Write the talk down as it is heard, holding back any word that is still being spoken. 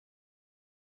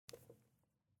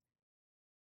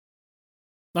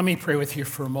Let me pray with you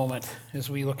for a moment as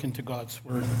we look into God's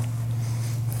Word.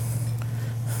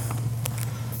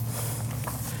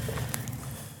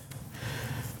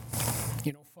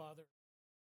 Father,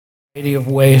 in a variety of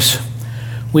ways,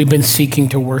 we've been seeking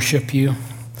to worship you.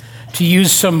 To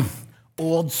use some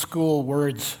old school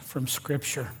words from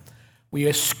Scripture, we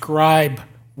ascribe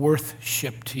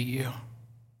worship to you.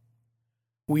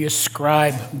 We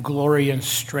ascribe glory and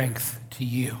strength to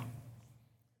you.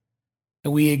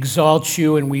 And we exalt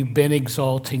you, and we've been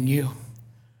exalting you.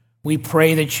 We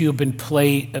pray that you have been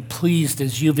pleased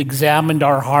as you've examined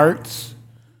our hearts,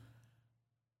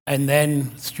 and then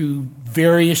through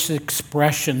various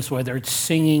expressions, whether it's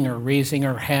singing or raising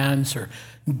our hands or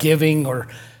giving or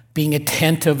being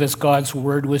attentive as God's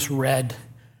word was read,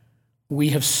 we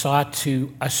have sought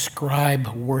to ascribe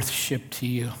worship to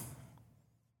you.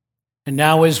 And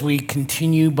now as we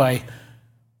continue by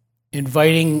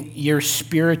inviting your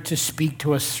Spirit to speak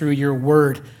to us through your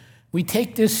word, we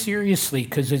take this seriously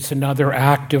because it's another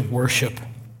act of worship.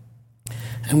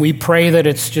 And we pray that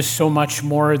it's just so much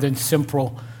more than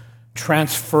simple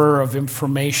transfer of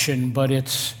information, but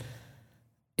it's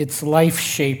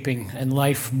life-shaping and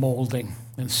life-molding.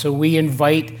 And so we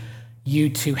invite you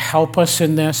to help us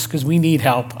in this because we need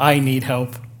help. I need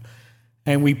help.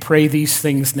 And we pray these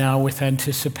things now with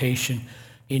anticipation.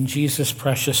 In Jesus'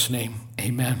 precious name,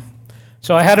 amen.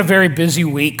 So I had a very busy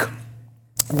week,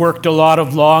 worked a lot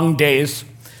of long days,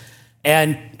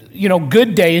 and,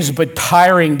 good days, but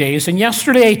tiring days. And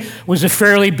yesterday was a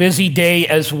fairly busy day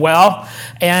as well.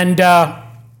 And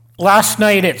last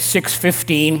night at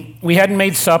 6:15, we hadn't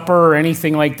made supper or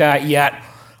anything like that yet.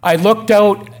 I looked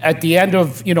out at the end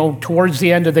of, towards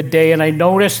the end of the day, and I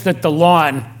noticed that the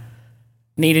lawn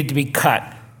needed to be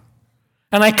cut.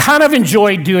 And I kind of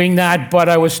enjoyed doing that, but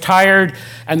I was tired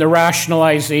and the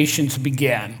rationalizations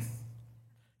began.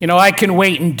 I can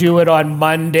wait and do it on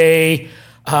Monday,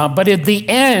 but at the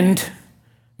end,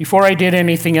 before I did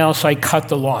anything else, I cut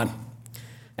the lawn.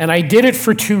 And I did it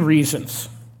for two reasons.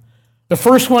 The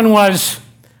first one was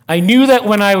I knew that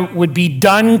when I would be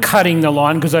done cutting the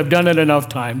lawn, because I've done it enough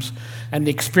times and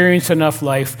experienced enough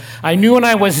life, I knew when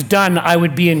I was done, I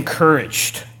would be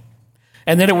encouraged.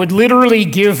 And that it would literally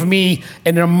give me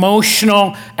an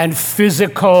emotional and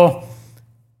physical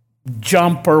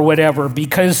jump or whatever,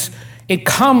 because it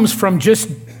comes from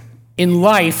just in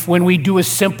life when we do a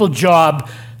simple job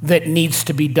that needs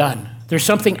to be done. There's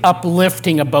something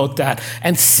uplifting about that.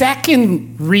 And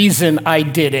second reason I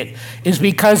did it is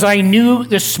because I knew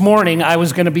this morning I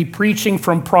was going to be preaching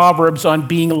from Proverbs on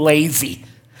being lazy.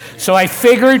 So I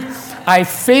figured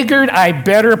I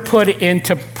better put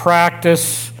into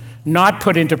practice not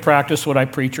put into practice what I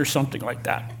preach or something like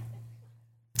that.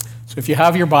 So if you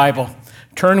have your Bible,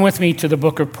 turn with me to the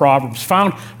book of Proverbs,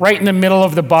 found right in the middle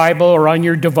of the Bible or on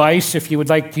your device if you would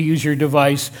like to use your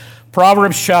device.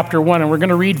 Proverbs chapter 1, and we're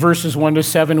going to read verses 1 to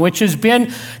 7, which has been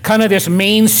kind of this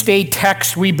mainstay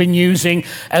text we've been using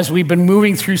as we've been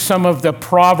moving through some of the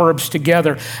Proverbs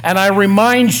together. And I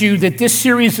remind you that this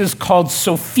series is called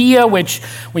Sophia, which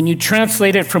when you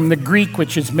translate it from the Greek,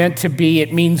 which is meant to be,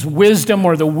 it means wisdom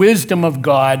or the wisdom of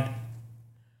God.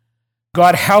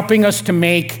 God helping us to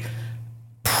make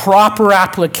proper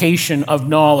application of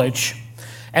knowledge.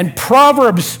 And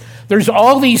Proverbs, there's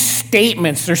all these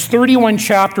statements. There's 31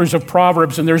 chapters of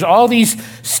Proverbs, and there's all these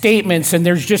statements, and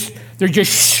they're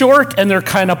just short, and they're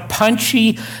kind of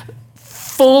punchy,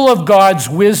 full of God's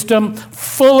wisdom,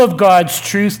 full of God's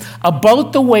truth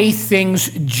about the way things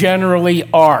generally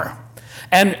are.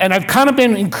 And I've kind of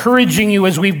been encouraging you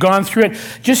as we've gone through it,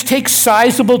 just take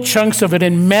sizable chunks of it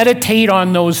and meditate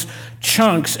on those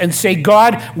chunks and say,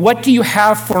 God, what do you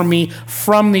have for me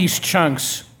from these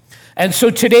chunks? And so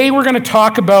today we're going to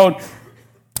talk about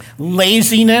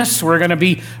laziness. We're going to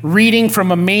be reading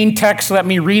from a main text. Let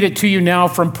me read it to you now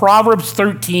from Proverbs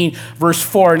 13, verse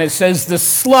 4. And it says, the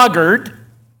sluggard,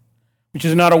 which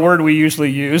is not a word we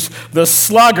usually use, the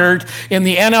sluggard, in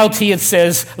the NLT it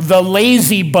says, the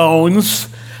lazy bones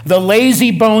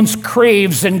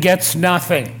craves and gets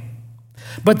nothing.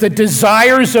 But the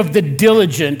desires of the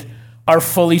diligent are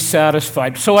fully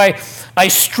satisfied. So I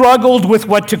struggled with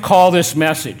what to call this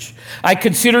message. I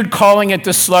considered calling it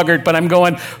the sluggard, but I'm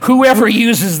going, whoever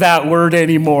uses that word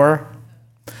anymore?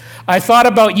 I thought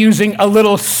about using a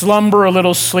little slumber, a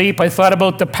little sleep. I thought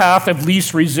about the path of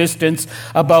least resistance,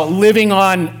 about living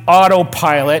on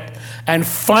autopilot. And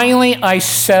finally, I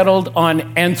settled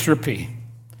on entropy.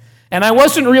 And I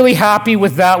wasn't really happy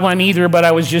with that one either, but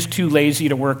I was just too lazy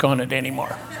to work on it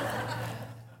anymore.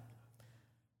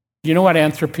 Do you know what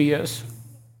entropy is?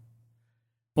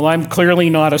 Well, I'm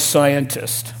clearly not a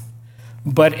scientist,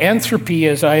 but entropy,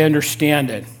 as I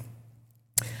understand it,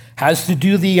 has to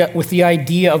do with the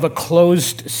idea of a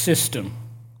closed system.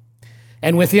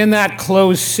 And within that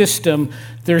closed system,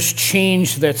 there's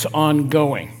change that's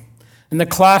ongoing. And the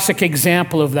classic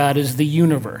example of that is the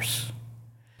universe.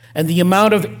 And the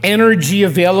amount of energy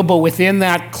available within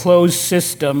that closed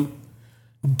system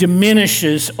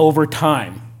diminishes over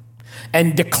time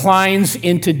and declines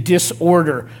into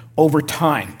disorder over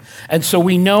time. And so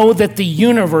we know that the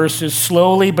universe is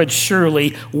slowly but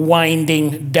surely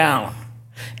winding down.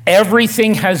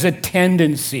 Everything has a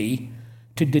tendency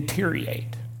to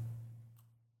deteriorate.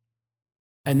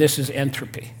 And this is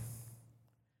entropy.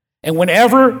 And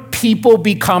whenever people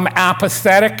become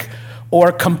apathetic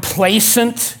or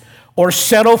complacent or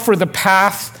settle for the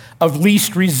path of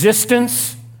least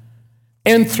resistance,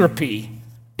 entropy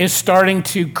is starting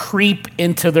to creep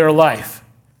into their life.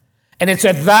 And it's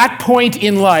at that point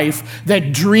in life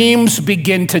that dreams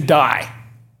begin to die.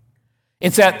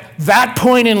 It's at that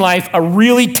point in life a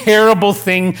really terrible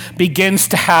thing begins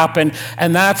to happen,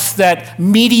 and that's that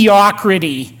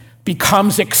mediocrity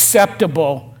becomes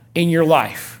acceptable in your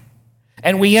life.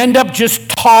 And we end up just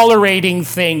tolerating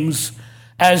things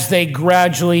as they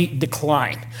gradually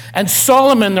decline. And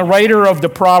Solomon, the writer of the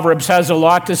Proverbs, has a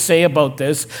lot to say about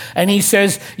this. And he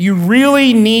says, you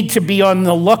really need to be on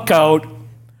the lookout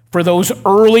for those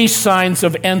early signs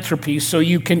of entropy so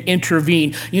you can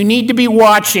intervene. You need to be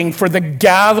watching for the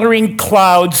gathering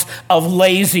clouds of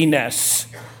laziness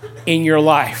in your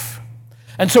life.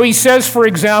 And so he says, for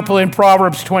example, in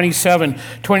Proverbs 27,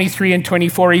 23, and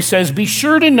 24, he says, be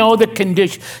sure to know the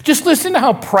condition. Just listen to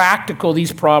how practical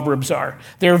these Proverbs are.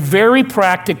 They're very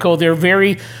practical. They're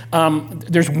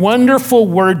there's wonderful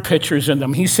word pictures in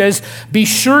them. He says, be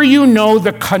sure you know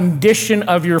the condition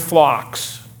of your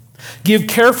flocks. Give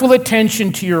careful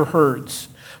attention to your herds.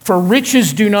 For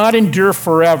riches do not endure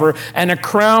forever, and a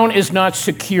crown is not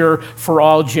secure for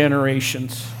all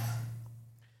generations.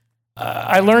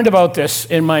 I learned about this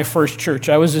in my first church.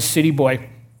 I was a city boy.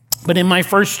 But in my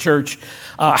first church,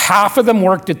 half of them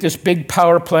worked at this big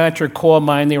power plant or coal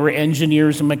mine. They were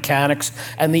engineers and mechanics.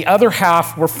 And the other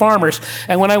half were farmers.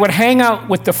 And when I would hang out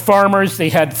with the farmers, they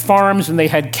had farms and they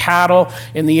had cattle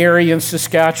in the area in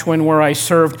Saskatchewan where I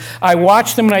served. I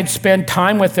watched them and I'd spend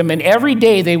time with them. And every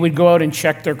day they would go out and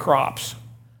check their crops.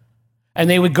 And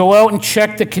they would go out and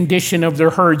check the condition of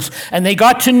their herds. And they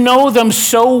got to know them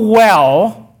so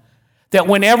well that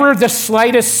whenever the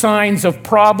slightest signs of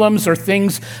problems or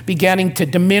things beginning to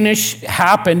diminish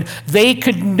happened, they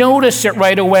could notice it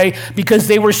right away because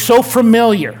they were so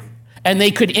familiar and they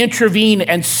could intervene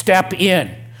and step in.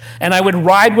 And I would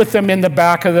ride with them in the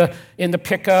back of in the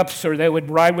pickups, or they would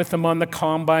ride with them on the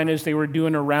combine as they were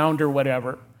doing a round or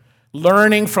whatever,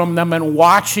 learning from them and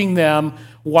watching them,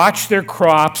 watch their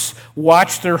crops,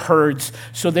 watch their herds,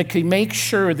 so they could make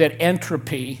sure that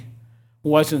entropy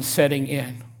wasn't setting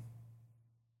in.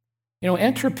 You know,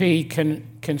 entropy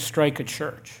can strike a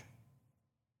church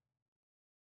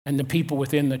and the people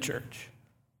within the church.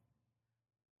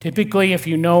 Typically, if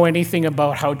you know anything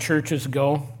about how churches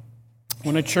go,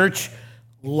 when a church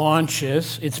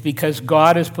launches, it's because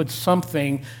God has put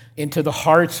something into the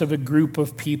hearts of a group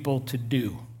of people to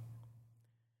do.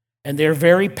 And they're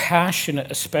very passionate,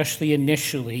 especially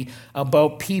initially,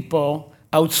 about people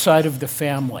outside of the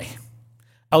family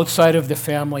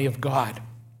of God.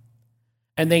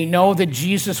 And they know that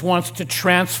Jesus wants to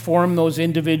transform those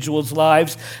individuals'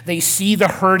 lives. They see the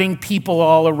hurting people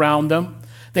all around them.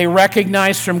 They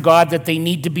recognize from God that they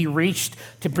need to be reached,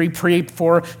 to be prayed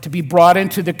for, to be brought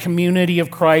into the community of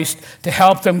Christ, to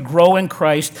help them grow in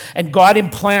Christ. And God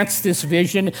implants this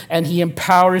vision and he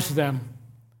empowers them.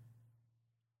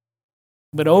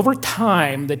 But over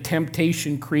time, the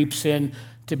temptation creeps in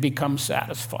to become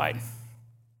satisfied.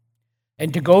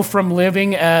 And to go from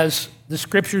living as the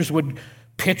scriptures would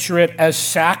picture it as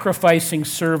sacrificing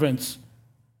servants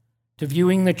to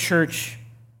viewing the church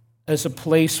as a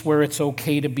place where it's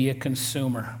okay to be a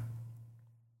consumer.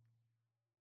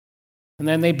 And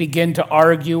then they begin to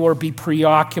argue or be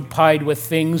preoccupied with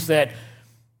things that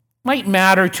might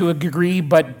matter to a degree,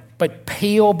 but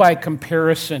pale by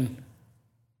comparison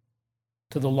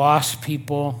to the lost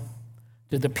people,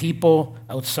 to the people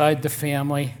outside the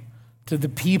family, to the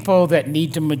people that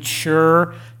need to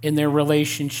mature in their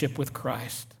relationship with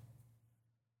Christ.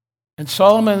 And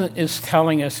Solomon is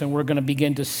telling us, and we're going to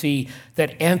begin to see,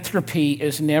 that entropy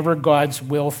is never God's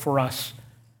will for us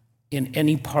in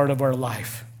any part of our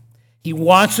life. He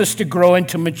wants us to grow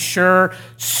into mature,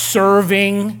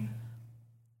 serving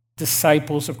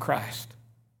disciples of Christ,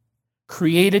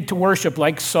 created to worship,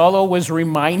 like Saul was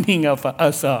reminding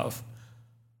us of.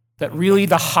 That really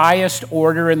the highest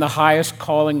order and the highest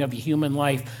calling of human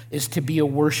life is to be a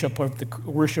worshiper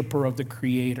of the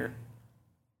Creator.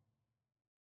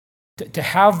 To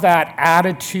have that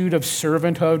attitude of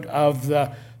servanthood of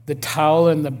the towel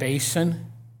and the basin,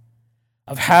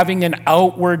 of having an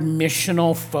outward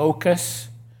missional focus,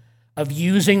 of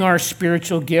using our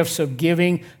spiritual gifts, of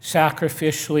giving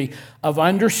sacrificially, of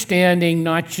understanding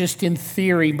not just in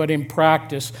theory but in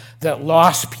practice that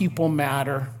lost people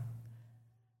matter,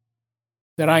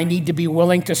 that I need to be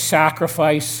willing to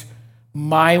sacrifice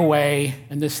my way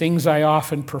and the things I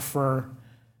often prefer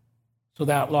so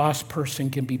that lost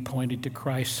person can be pointed to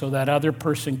Christ, so that other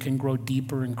person can grow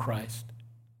deeper in Christ.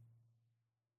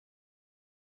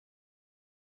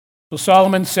 So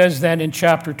Solomon says then in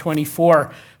chapter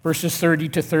 24, verses 30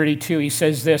 to 32, he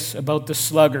says this about the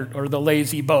sluggard or the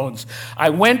lazy bones. I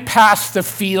went past the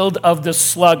field of the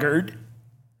sluggard,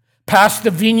 past the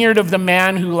vineyard of the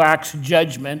man who lacks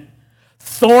judgment.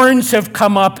 Thorns have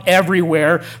come up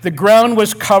everywhere. The ground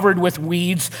was covered with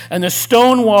weeds, and the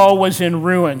stone wall was in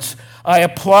ruins. I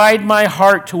applied my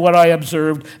heart to what I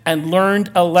observed and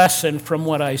learned a lesson from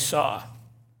what I saw.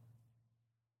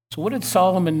 So what did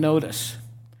Solomon notice?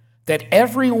 That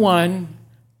everyone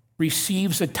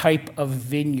receives a type of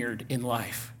vineyard in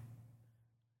life.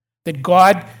 That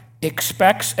God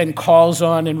expects and calls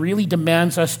on and really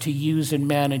demands us to use and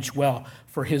manage well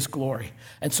for His glory.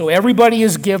 And so everybody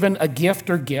is given a gift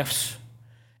or gifts.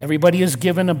 Everybody is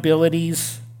given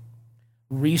abilities,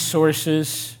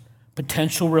 resources,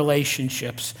 potential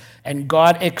relationships. And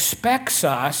God expects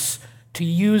us to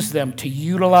use them, to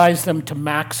utilize them, to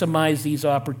maximize these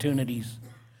opportunities.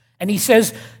 And He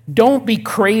says, don't be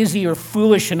crazy or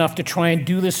foolish enough to try and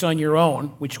do this on your own,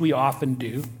 which we often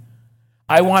do.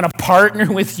 I want to partner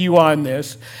with you on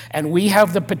this, and we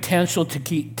have the potential to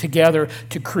keep together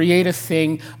to create a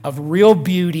thing of real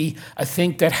beauty, a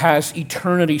thing that has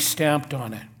eternity stamped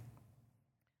on it.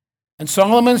 And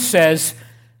Solomon says,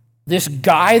 this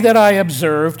guy that I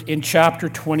observed in chapter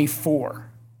 24,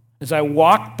 as I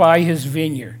walked by his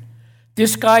vineyard,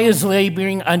 this guy is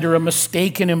laboring under a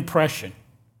mistaken impression.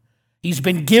 He's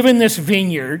been given this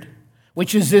vineyard,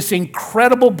 which is this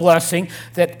incredible blessing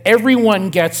that everyone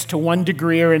gets to one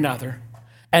degree or another.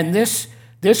 And this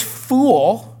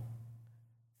fool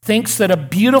thinks that a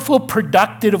beautiful,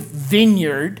 productive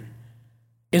vineyard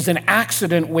is an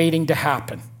accident waiting to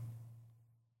happen.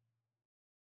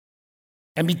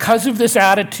 And because of this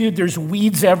attitude, there's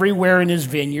weeds everywhere in his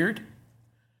vineyard.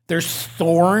 There's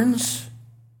thorns.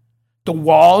 The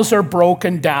walls are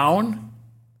broken down.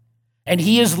 And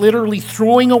he is literally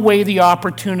throwing away the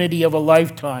opportunity of a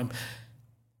lifetime.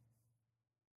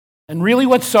 And really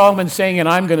what Solomon's saying, and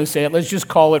I'm going to say it, let's just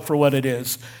call it for what it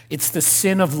is. It's the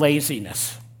sin of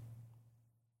laziness.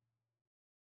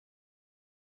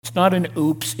 It's not an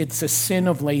oops, it's a sin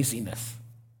of laziness.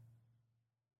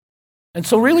 And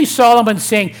so really Solomon's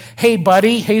saying, hey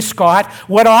buddy, hey Scott,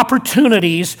 what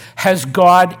opportunities has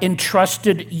God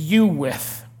entrusted you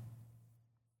with?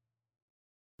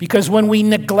 Because when we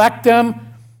neglect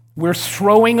them, we're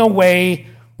throwing away,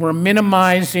 we're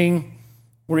minimizing,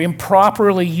 we're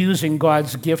improperly using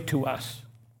God's gift to us.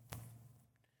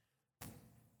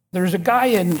 There's a guy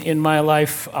in my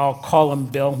life, I'll call him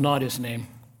Bill, not his name.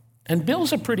 And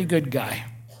Bill's a pretty good guy.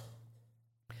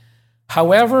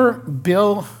 However,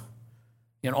 Bill,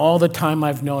 in all the time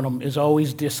I've known him, is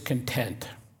always discontent.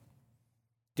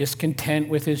 Discontent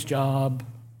with his job.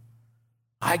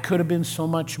 I could have been so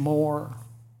much more.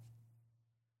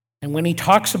 And when he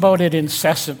talks about it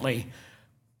incessantly,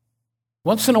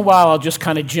 once in a while I'll just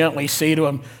kind of gently say to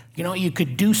him, you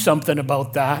could do something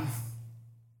about that.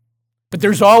 But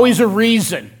there's always a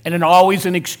reason and always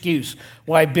an excuse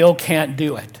why Bill can't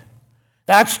do it.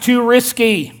 That's too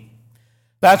risky.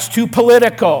 That's too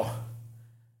political.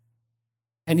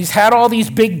 And he's had all these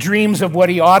big dreams of what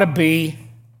he ought to be,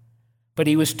 but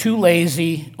he was too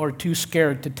lazy or too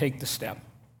scared to take the step.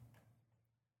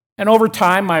 And over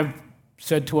time, I've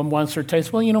said to him once or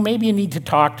twice, well, maybe you need to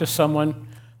talk to someone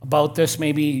about this.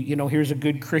 Maybe, here's a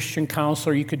good Christian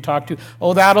counselor you could talk to.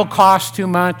 Oh, that'll cost too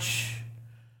much.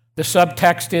 The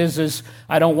subtext is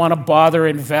I don't want to bother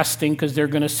investing because they're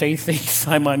going to say things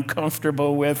I'm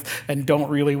uncomfortable with and don't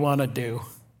really want to do.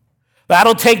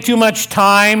 That'll take too much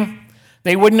time.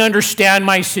 They wouldn't understand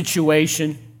my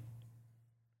situation.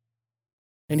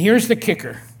 And here's the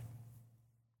kicker.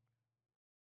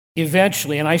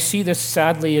 Eventually, and I see this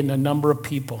sadly in a number of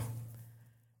people,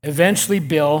 eventually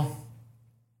Bill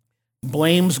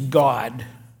blames God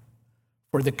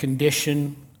for the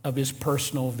condition of his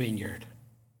personal vineyard.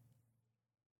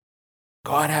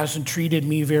 God hasn't treated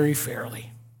me very fairly.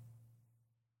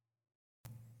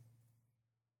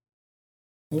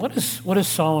 What does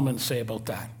Solomon say about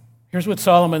that? Here's what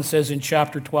Solomon says in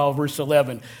chapter 12, verse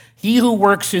 11. He who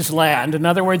works his land, in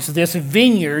other words, this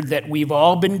vineyard that we've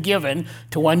all been given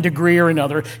to one degree or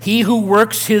another, he who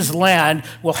works his land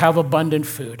will have abundant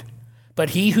food. But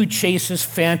he who chases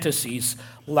fantasies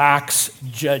lacks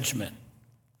judgment.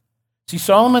 See,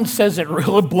 Solomon says it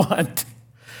real blunt.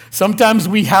 Sometimes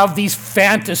we have these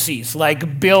fantasies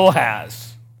like Bill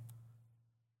has,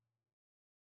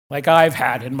 like I've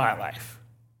had in my life,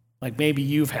 like maybe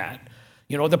you've had.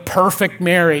 You know, the perfect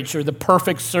marriage or the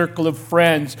perfect circle of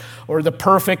friends or the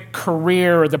perfect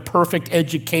career or the perfect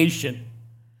education.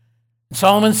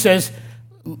 Solomon says,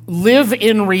 live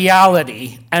in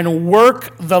reality and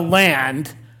work the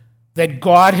land that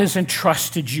God has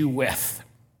entrusted you with.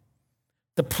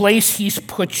 The place he's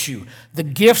put you, the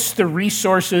gifts, the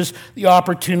resources, the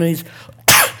opportunities,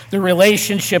 the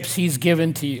relationships he's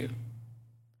given to you.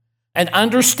 And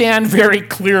understand very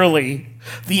clearly,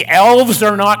 the elves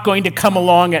are not going to come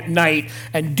along at night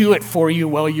and do it for you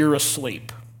while you're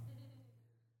asleep.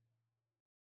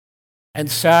 And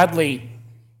sadly,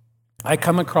 I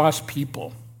come across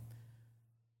people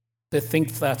that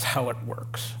think that's how it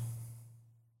works.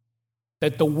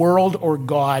 That the world or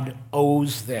God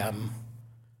owes them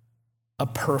a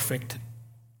perfect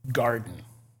garden.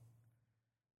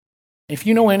 If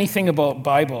you know anything about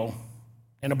Bible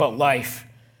and about life,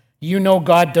 you know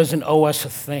God doesn't owe us a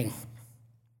thing.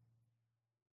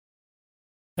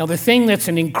 Now, the thing that's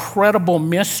an incredible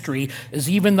mystery is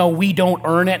even though we don't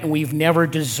earn it and we've never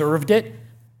deserved it,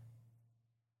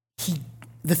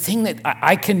 the thing that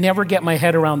I can never get my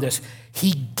head around this,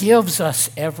 he gives us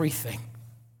everything.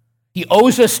 He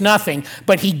owes us nothing,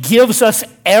 but he gives us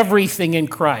everything in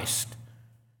Christ.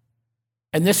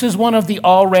 And this is one of the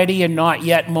already and not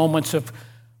yet moments of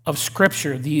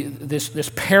Scripture,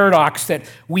 this paradox that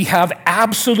we have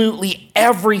absolutely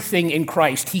everything in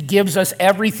Christ. He gives us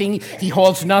everything. He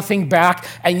holds nothing back.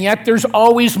 And yet there's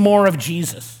always more of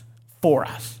Jesus for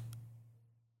us.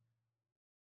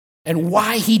 And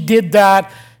why he did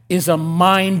that is a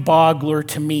mind-boggler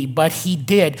to me, but he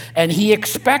did. And he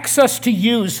expects us to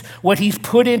use what he's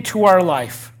put into our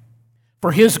life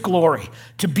for his glory,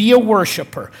 to be a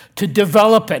worshiper, to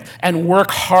develop it and work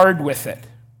hard with it.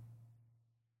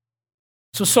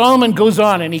 So Solomon goes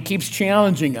on and he keeps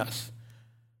challenging us.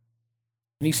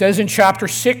 And he says in chapter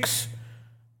 6,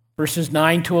 verses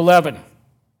 9 to 11,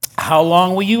 how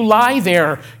long will you lie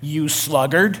there, you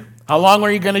sluggard? How long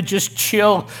are you going to just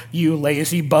chill, you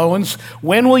lazy bones?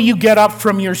 When will you get up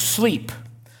from your sleep?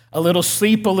 A little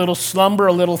sleep, a little slumber,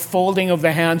 a little folding of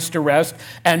the hands to rest,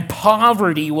 and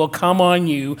poverty will come on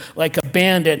you like a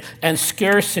bandit, and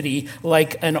scarcity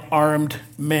like an armed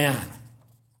man.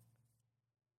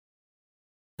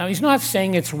 Now, he's not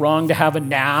saying it's wrong to have a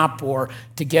nap or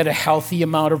to get a healthy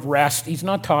amount of rest. He's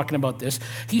not talking about this.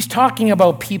 He's talking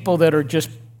about people that are just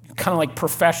kind of like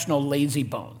professional lazy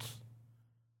bones.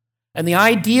 And the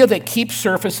idea that keeps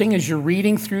surfacing as you're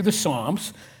reading through the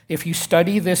Psalms, if you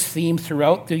study this theme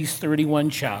throughout these 31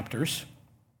 chapters,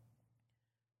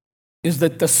 is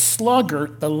that the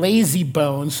sluggard, the lazy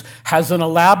bones, has an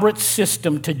elaborate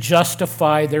system to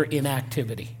justify their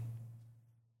inactivity.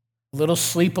 A little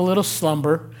sleep, a little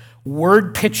slumber,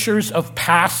 word pictures of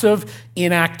passive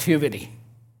inactivity.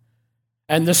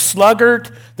 And the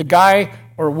sluggard, the guy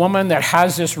or woman that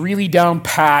has this really down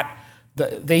pat,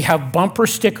 they have bumper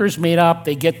stickers made up,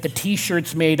 they get the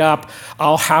t-shirts made up,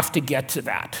 I'll have to get to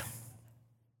that.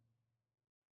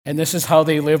 And this is how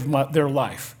they live their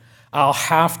life. I'll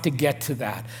have to get to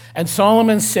that. And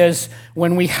Solomon says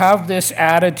when we have this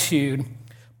attitude,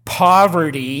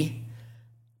 poverty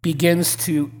begins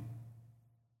to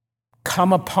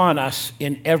come upon us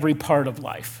in every part of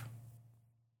life,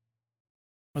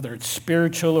 whether it's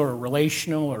spiritual or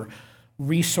relational or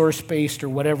resource-based or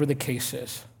whatever the case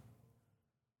is.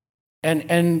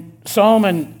 And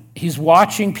Solomon, he's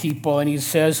watching people and he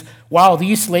says, wow,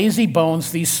 these lazy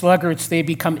bones, these sluggards, they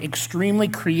become extremely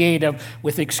creative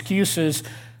with excuses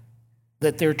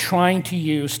that they're trying to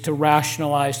use to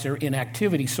rationalize their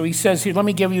inactivity. So he says here, let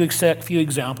me give you a few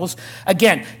examples.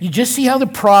 Again, you just see how the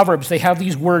Proverbs, they have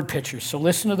these word pictures. So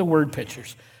listen to the word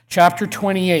pictures. Chapter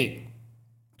 26,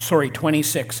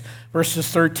 verses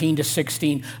 13 to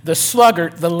 16. The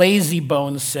sluggard, the lazy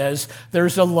bones, says,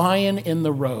 there's a lion in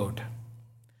the road,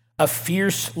 a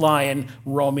fierce lion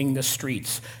roaming the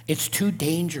streets. It's too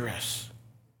dangerous.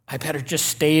 I better just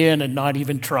stay in and not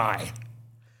even try,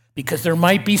 because there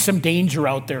might be some danger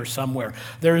out there somewhere.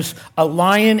 There's a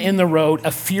lion in the road, a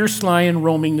fierce lion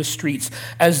roaming the streets.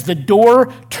 As the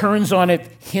door turns on its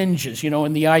hinges,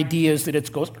 and the idea is that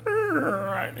it goes,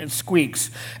 it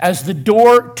squeaks. As the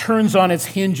door turns on its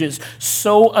hinges,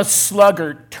 so a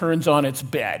sluggard turns on its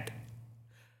bed.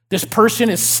 This person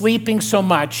is sleeping so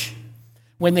much,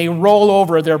 when they roll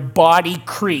over, their body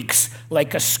creaks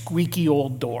like a squeaky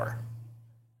old door.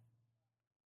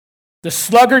 The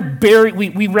sluggard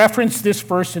we referenced this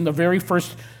verse in the very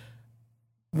first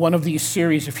one of these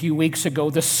series a few weeks ago.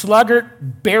 The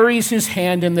sluggard buries his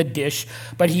hand in the dish,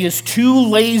 but he is too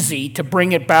lazy to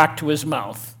bring it back to his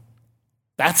mouth.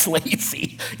 That's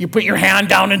lazy. You put your hand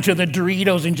down into the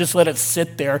Doritos and just let it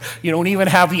sit there. You don't even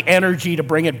have the energy to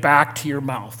bring it back to your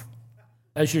mouth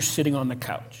as you're sitting on the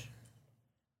couch.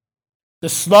 The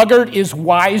sluggard is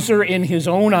wiser in his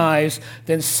own eyes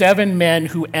than 7 men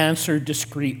who answer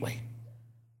discreetly.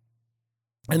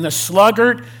 And the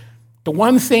sluggard, the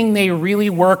one thing they really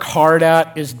work hard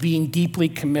at is being deeply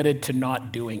committed to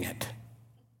not doing it.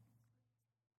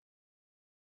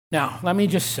 Now, let me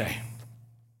just say,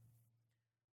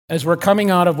 as we're coming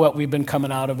out of what we've been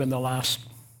coming out of in the last,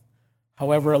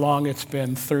 however long it's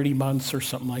been, 30 months or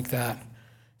something like that,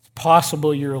 it's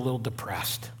possible you're a little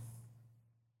depressed.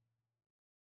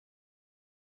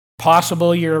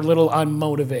 Possible you're a little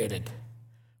unmotivated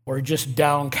or just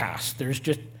downcast. There's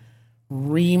just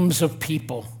reams of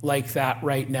people like that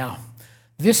right now.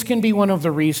 This can be one of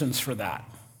the reasons for that.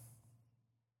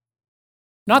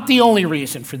 Not the only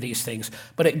reason for these things,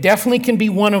 but it definitely can be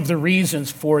one of the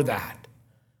reasons for that.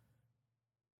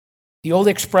 The old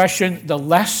expression, the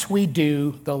less we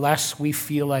do, the less we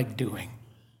feel like doing.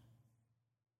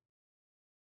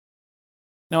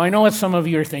 Now, I know what some of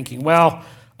you are thinking. Well,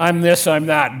 I'm this, I'm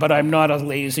that, but I'm not a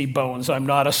lazy bones. I'm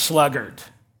not a sluggard.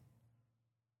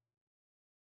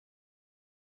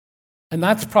 And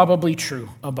that's probably true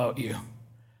about you.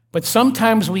 But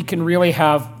sometimes we can really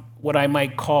have what I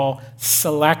might call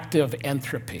selective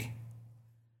entropy.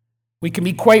 We can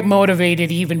be quite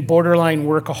motivated, even borderline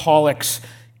workaholics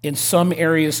in some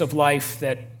areas of life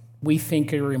that we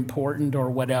think are important or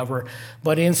whatever,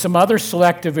 but in some other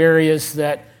selective areas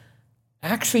that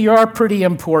actually are pretty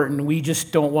important, we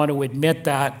just don't want to admit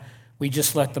that. We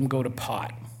just let them go to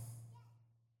pot.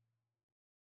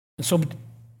 And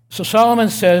so Solomon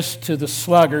says to the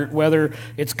sluggard, whether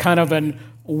it's kind of a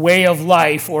way of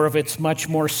life or if it's much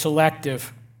more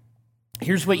selective,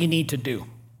 here's what you need to do.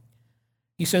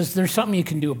 He says, there's something you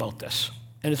can do about this.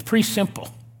 And it's pretty simple.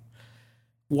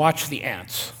 Watch the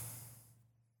ants.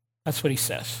 That's what he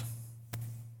says.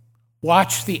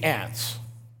 Watch the ants.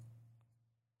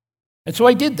 And so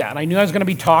I did that. I knew I was going to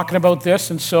be talking about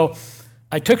this, and so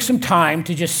I took some time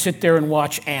to just sit there and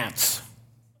watch ants.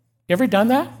 You ever done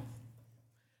that?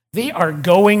 They are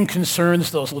going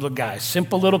concerns, those little guys.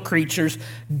 Simple little creatures,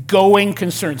 going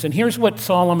concerns. And here's what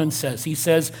Solomon says. He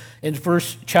says in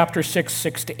chapter 6,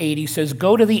 6-8, he says,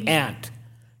 go to the ant,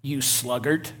 you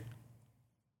sluggard.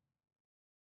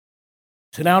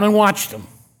 Sit down and watch them.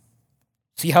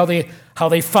 See how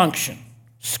they function,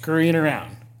 scurrying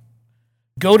around.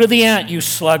 Go to the ant, you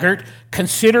sluggard.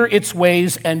 Consider its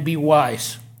ways and be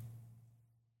wise.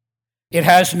 It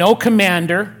has no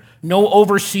commander, no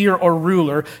overseer or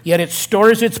ruler, yet it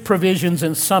stores its provisions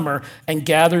in summer and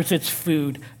gathers its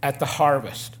food at the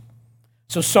harvest.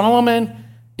 So Solomon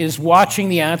is watching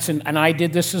the ants, and I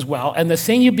did this as well. And the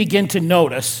thing you begin to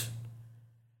notice,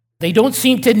 they don't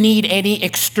seem to need any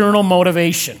external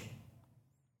motivation.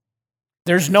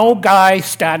 There's no guy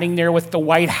standing there with the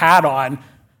white hat on,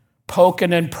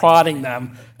 poking and prodding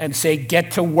them and say,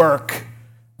 get to work,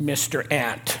 Mr.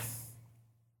 Ant.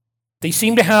 They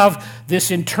seem to have this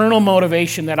internal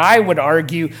motivation that I would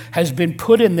argue has been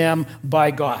put in them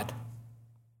by God.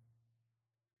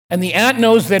 And the ant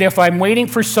knows that if I'm waiting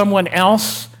for someone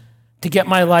else to get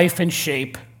my life in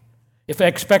shape, if I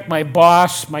expect my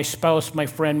boss, my spouse, my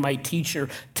friend, my teacher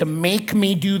to make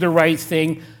me do the right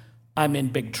thing, I'm in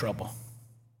big trouble.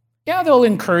 Yeah, they'll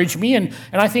encourage me, and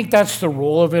I think that's the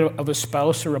role of a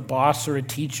spouse or a boss or a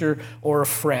teacher or a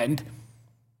friend.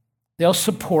 They'll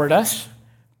support us,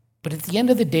 but at the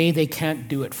end of the day, they can't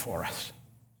do it for us.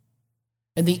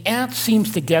 And the ant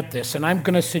seems to get this, and I'm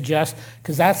going to suggest,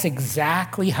 because that's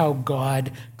exactly how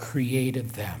God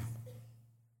created them.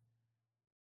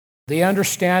 They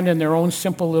understand in their own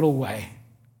simple little way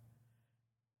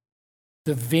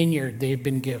the vineyard they've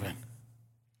been given,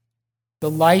 the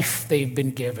life they've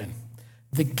been given,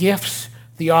 the gifts,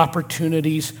 the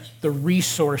opportunities, the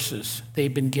resources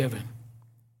they've been given.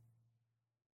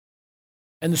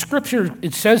 And the scripture,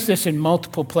 it says this in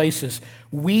multiple places.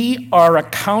 We are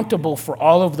accountable for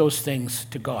all of those things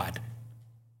to God.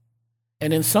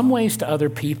 And in some ways to other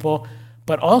people,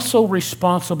 but also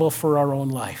responsible for our own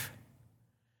life.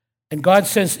 And God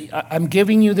says, I'm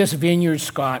giving you this vineyard,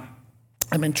 Scott,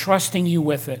 I'm entrusting you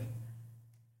with it.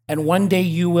 And one day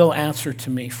you will answer to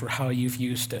me for how you've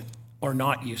used it or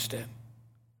not used it.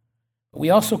 But we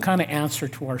also kind of answer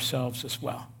to ourselves as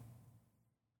well.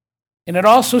 And it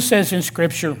also says in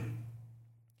Scripture,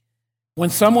 when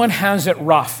someone has it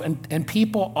rough, and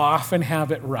people often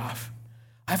have it rough.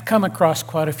 I've come across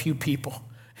quite a few people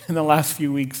in the last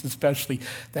few weeks especially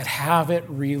that have it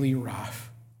really rough.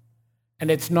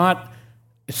 And it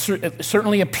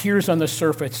certainly appears on the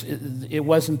surface it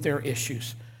wasn't their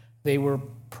issues. They were,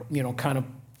 kind of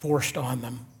forced on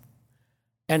them.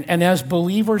 And as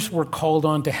believers, we're called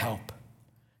on to help,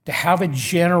 to have a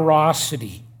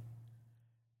generosity,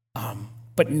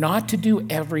 but not to do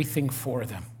everything for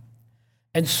them.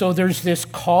 And so there's this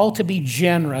call to be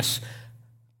generous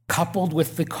coupled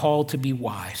with the call to be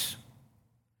wise.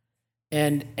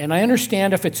 And I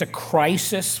understand if it's a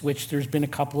crisis, which there's been a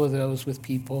couple of those with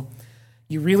people,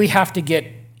 you really have to get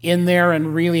in there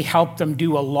and really help them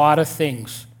do a lot of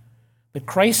things. The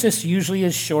crisis usually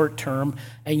is short term,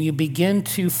 and you begin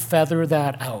to feather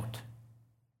that out.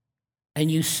 And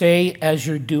you say as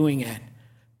you're doing it,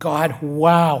 God,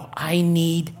 wow, I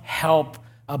need help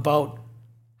about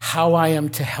how I am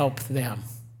to help them.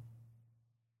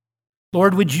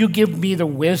 Lord, would you give me the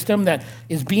wisdom that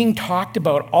is being talked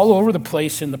about all over the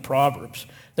place in the Proverbs,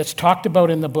 that's talked about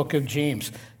in the book of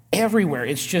James. Everywhere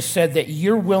it's just said that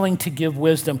you're willing to give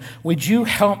wisdom. Would you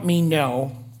help me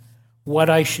know what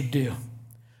I should do?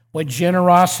 What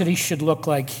generosity should look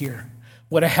like here?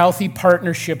 What a healthy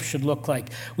partnership should look like?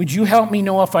 Would you help me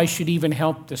know if I should even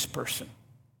help this person?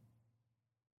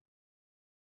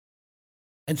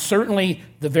 And certainly,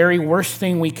 the very worst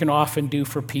thing we can often do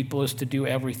for people is to do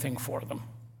everything for them.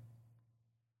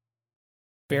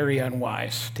 Very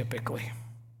unwise, typically.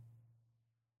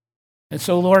 And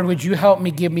so, Lord, would you help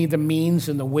me, give me the means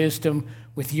and the wisdom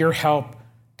with your help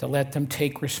to let them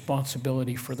take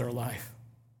responsibility for their life?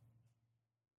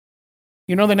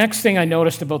 The next thing I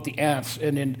noticed about the ants,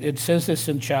 and it says this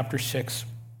in chapter 6,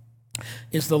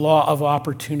 is the law of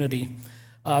opportunity.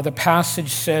 The passage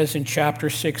says in chapter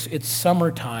 6, it's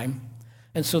summertime,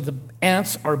 and so the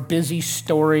ants are busy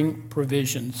storing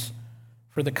provisions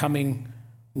for the coming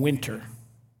winter.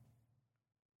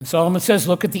 And Solomon says,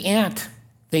 look at the ant.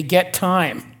 They get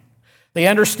time. They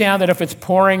understand that if it's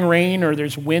pouring rain or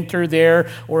there's winter there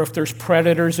or if there's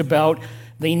predators about,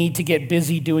 they need to get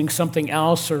busy doing something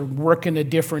else or work in a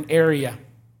different area.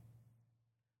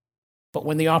 But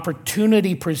when the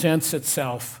opportunity presents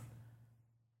itself,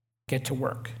 get to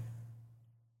work.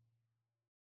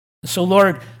 So,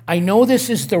 Lord, I know this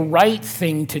is the right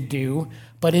thing to do,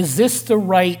 but is this the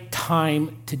right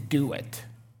time to do it?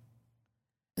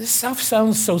 This stuff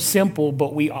sounds so simple,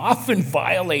 but we often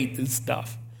violate this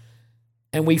stuff.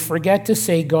 And we forget to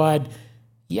say, God,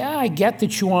 yeah, I get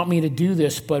that you want me to do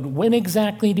this, but when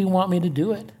exactly do you want me to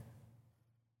do it?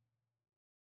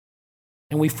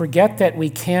 And we forget that we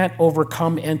can't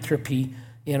overcome entropy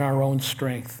in our own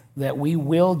strength, that we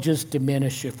will just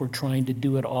diminish if we're trying to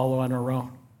do it all on our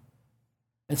own.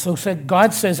 And so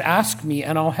God says, ask me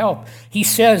and I'll help. He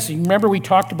says, remember we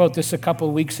talked about this a couple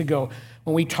of weeks ago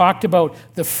when we talked about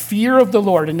the fear of the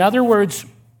Lord. In other words,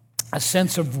 a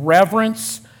sense of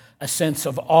reverence, a sense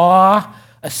of awe,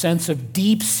 a sense of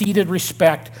deep-seated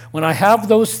respect. When I have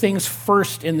those things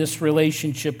first in this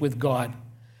relationship with God,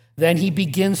 then he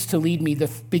begins to lead me. The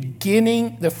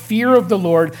fear of the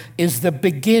Lord is the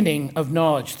beginning of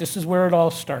knowledge. This is where it all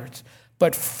starts.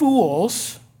 But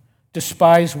fools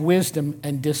despise wisdom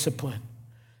and discipline.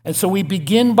 And so we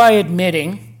begin by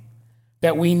admitting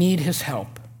that we need his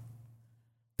help,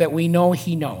 that we know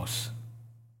he knows.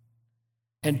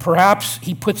 And perhaps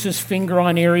he puts his finger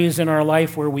on areas in our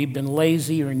life where we've been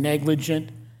lazy or negligent.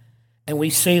 And we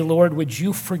say, Lord, would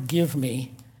you forgive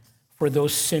me for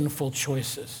those sinful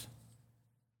choices?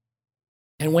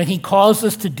 And when he calls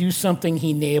us to do something,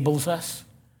 he enables us.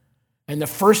 And the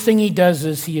first thing he does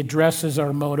is he addresses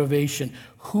our motivation.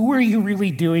 Who are you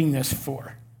really doing this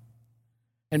for?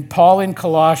 And Paul in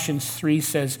Colossians 3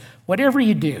 says, whatever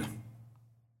you do,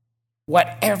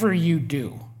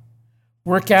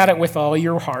 work at it with all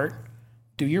your heart.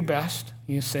 Do your best,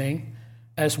 he's saying,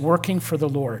 as working for the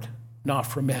Lord, not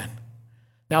for men.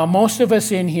 Now, most of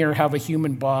us in here have a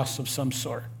human boss of some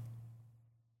sort.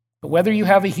 But whether you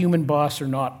have a human boss or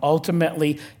not,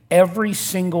 ultimately, every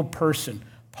single person,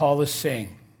 Paul is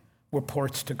saying,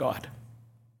 reports to God.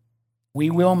 We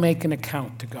will make an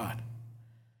account to God.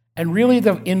 And really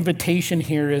the invitation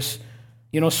here is,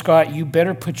 Scott, you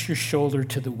better put your shoulder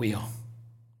to the wheel.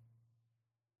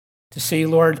 To say,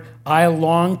 Lord, I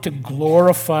long to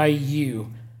glorify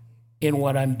you in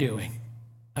what I'm doing.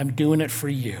 I'm doing it for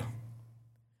you.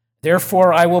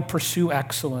 Therefore, I will pursue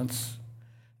excellence.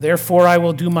 Therefore, I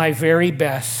will do my very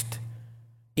best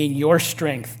in your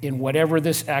strength, in whatever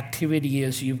this activity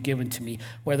is you've given to me,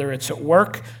 whether it's at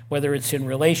work, whether it's in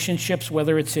relationships,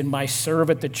 whether it's in my serve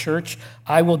at the church.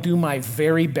 I will do my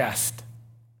very best.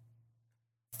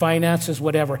 Finances,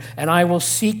 whatever. And I will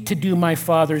seek to do my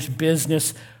Father's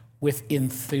business with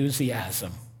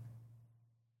enthusiasm.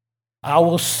 I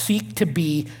will seek to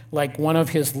be like one of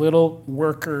his little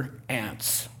worker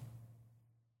ants.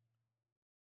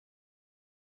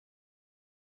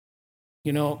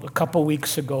 You know, a couple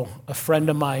weeks ago, a friend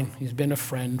of mine, he's been a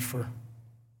friend for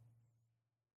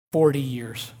 40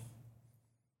 years,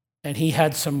 and he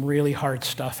had some really hard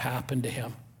stuff happen to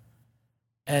him.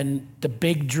 And the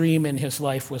big dream in his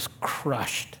life was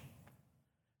crushed.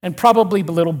 And probably a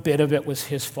little bit of it was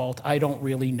his fault. I don't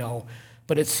really know.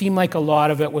 But it seemed like a lot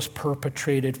of it was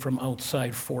perpetrated from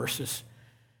outside forces.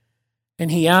 And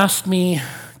he asked me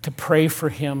to pray for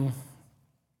him.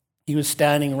 He was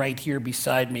standing right here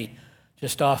beside me,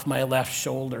 just off my left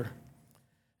shoulder.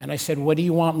 And I said, what do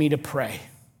you want me to pray?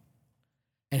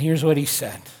 And here's what he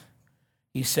said.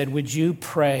 He said, would you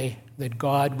pray that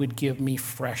God would give me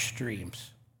fresh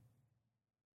dreams?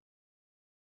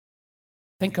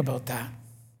 Think about that.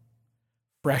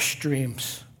 Fresh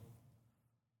dreams.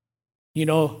 You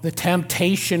know, the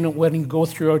temptation when you go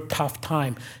through a tough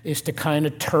time is to kind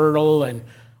of turtle and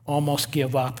almost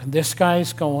give up. And this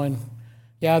guy's going,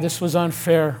 yeah, this was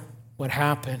unfair, what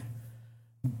happened,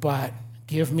 but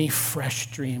give me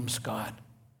fresh dreams, God.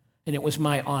 And it was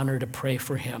my honor to pray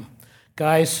for him.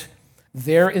 Guys,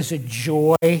 there is a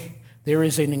joy, there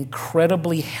is an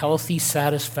incredibly healthy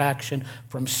satisfaction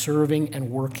from serving and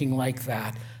working like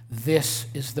that. This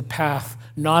is the path,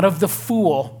 not of the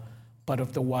fool, but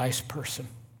of the wise person.